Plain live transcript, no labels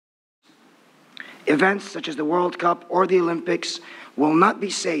Events such as the World Cup or the Olympics will not be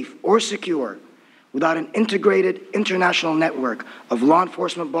safe or secure without an integrated international network of law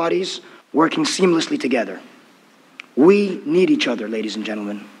enforcement bodies working seamlessly together. We need each other, ladies and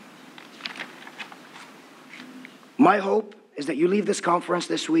gentlemen. My hope is that you leave this conference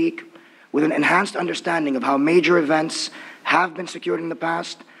this week with an enhanced understanding of how major events have been secured in the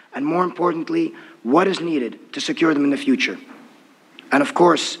past, and more importantly, what is needed to secure them in the future. And of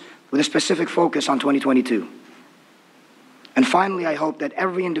course, with a specific focus on 2022. And finally, I hope that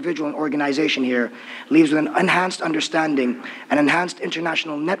every individual and organization here leaves with an enhanced understanding and enhanced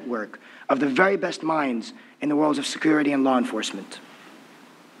international network of the very best minds in the worlds of security and law enforcement.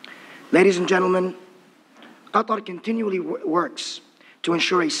 Ladies and gentlemen, Qatar continually works to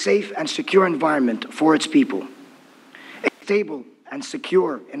ensure a safe and secure environment for its people. A stable and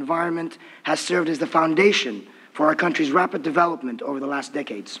secure environment has served as the foundation for our country's rapid development over the last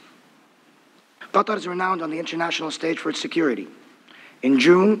decades. Qatar is renowned on the international stage for its security. In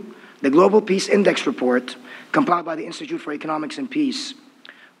June, the Global Peace Index report, compiled by the Institute for Economics and Peace,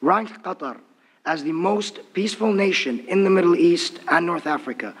 ranked Qatar as the most peaceful nation in the Middle East and North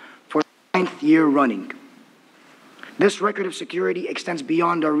Africa for the 9th year running. This record of security extends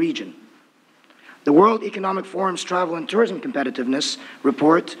beyond our region. The World Economic Forum's Travel and Tourism Competitiveness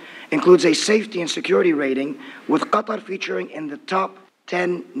report includes a safety and security rating, with Qatar featuring in the top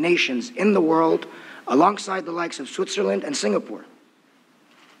 10 nations in the world, alongside the likes of Switzerland and Singapore.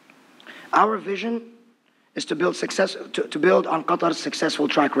 Our vision is to build on Qatar's successful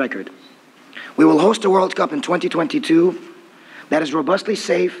track record. We will host a World Cup in 2022 that is robustly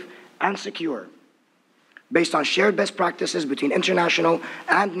safe and secure, based on shared best practices between international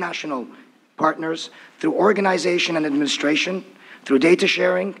and national partners, through organization and administration, through data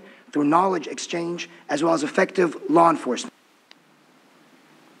sharing, through knowledge exchange, as well as effective law enforcement.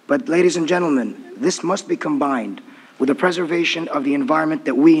 But ladies and gentlemen, this must be combined with the preservation of the environment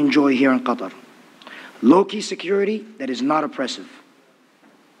that we enjoy here in Qatar. Low-key security that is not oppressive.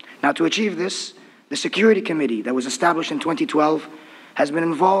 Now, to achieve this, the Security Committee that was established in 2012 has been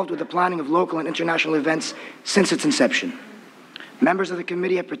involved with the planning of local and international events since its inception. Members of the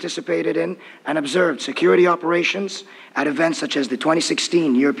committee have participated in and observed security operations at events such as the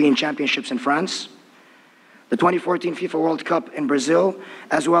 2016 European Championships in France, the 2014 FIFA World Cup in Brazil,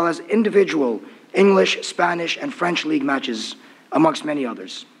 as well as individual English, Spanish, and French league matches, amongst many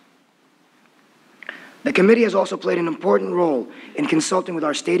others. The committee has also played an important role in consulting with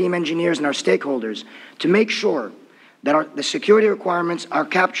our stadium engineers and our stakeholders to make sure that the security requirements are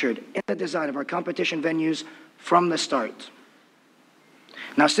captured in the design of our competition venues from the start.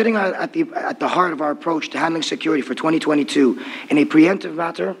 Now, sitting at the heart of our approach to handling security for 2022 in a preemptive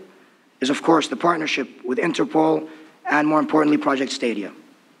matter is, of course, the partnership with Interpol and, more importantly, Project Stadia.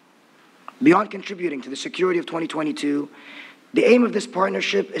 Beyond contributing to the security of 2022, the aim of this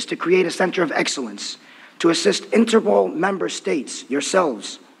partnership is to create a center of excellence to assist Interpol member states,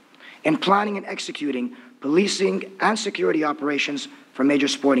 yourselves, in planning and executing policing and security operations for major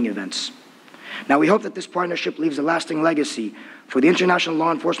sporting events. Now, we hope that this partnership leaves a lasting legacy for the international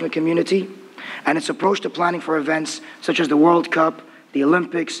law enforcement community and its approach to planning for events such as the World Cup, the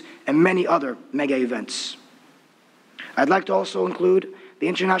Olympics, and many other mega events. I'd like to also include the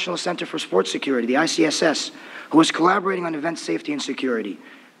International Center for Sports Security, the ICSS, who is collaborating on event safety and security,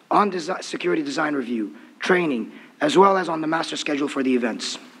 on security design review, training, as well as on the master schedule for the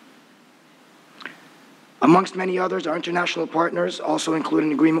events. Amongst many others, our international partners also include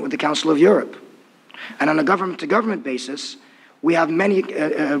an agreement with the Council of Europe. And on a government-to-government basis, we have many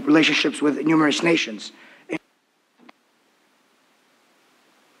relationships with numerous nations.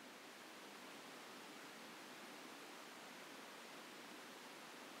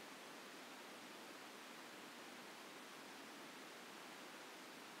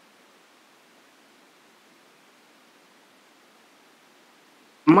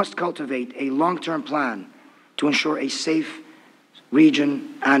 Must cultivate a long-term plan to ensure a safe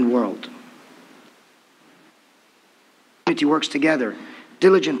region and world. The community works together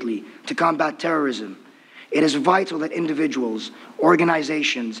diligently to combat terrorism. It is vital that individuals,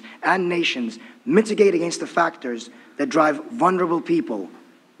 organizations, and nations mitigate against the factors that drive vulnerable people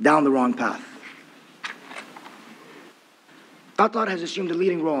down the wrong path. Qatar has assumed a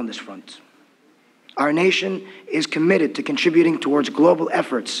leading role on this front. Our nation is committed to contributing towards global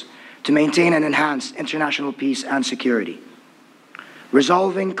efforts to maintain and enhance international peace and security.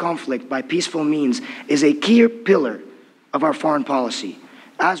 Resolving conflict by peaceful means is a key pillar of our foreign policy,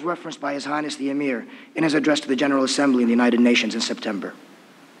 as referenced by His Highness the Emir in his address to the General Assembly in the United Nations in September.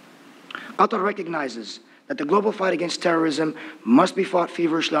 Qatar recognizes that the global fight against terrorism must be fought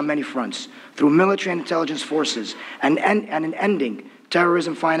feverishly on many fronts, through military and intelligence forces, and in ending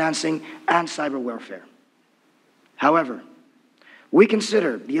terrorism financing and cyber warfare. However, we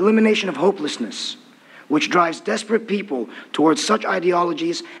consider the elimination of hopelessness, which drives desperate people towards such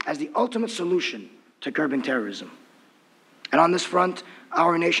ideologies, as the ultimate solution to curbing terrorism. And on this front,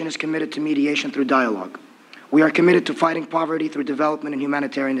 our nation is committed to mediation through dialogue. We are committed to fighting poverty through development and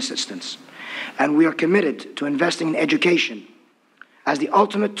humanitarian assistance. And we are committed to investing in education as the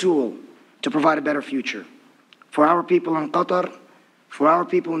ultimate tool to provide a better future for our people in Qatar, for our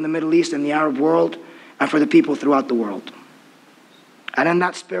people in the Middle East and the Arab world, and for the people throughout the world. And in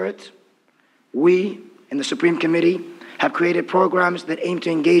that spirit, we, in the Supreme Committee, have created programs that aim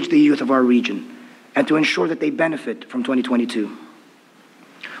to engage the youth of our region and to ensure that they benefit from 2022.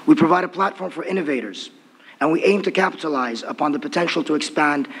 We provide a platform for innovators, and we aim to capitalize upon the potential to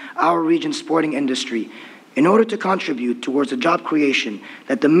expand our region's sporting industry in order to contribute towards the job creation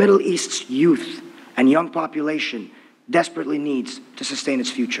that the Middle East's youth and young population desperately needs to sustain its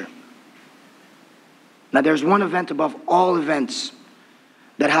future. Now, there's one event above all events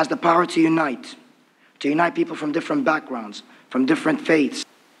that has the power to unite people from different backgrounds, from different faiths,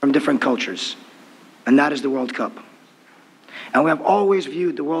 from different cultures, and that is the World Cup. And we have always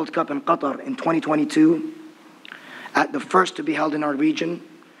viewed the World Cup in Qatar in 2022, at the first to be held in our region,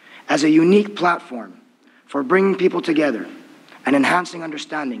 as a unique platform for bringing people together and enhancing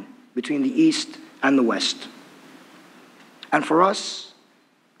understanding between the East and the West. And for us,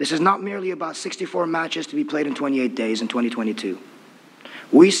 this is not merely about 64 matches to be played in 28 days in 2022.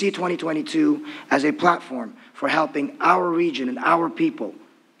 We see 2022 as a platform for helping our region and our people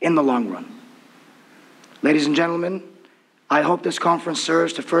in the long run. Ladies and gentlemen, I hope this conference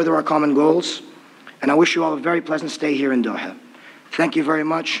serves to further our common goals, and I wish you all a very pleasant stay here in Doha. Thank you very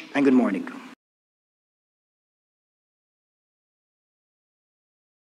much, and good morning.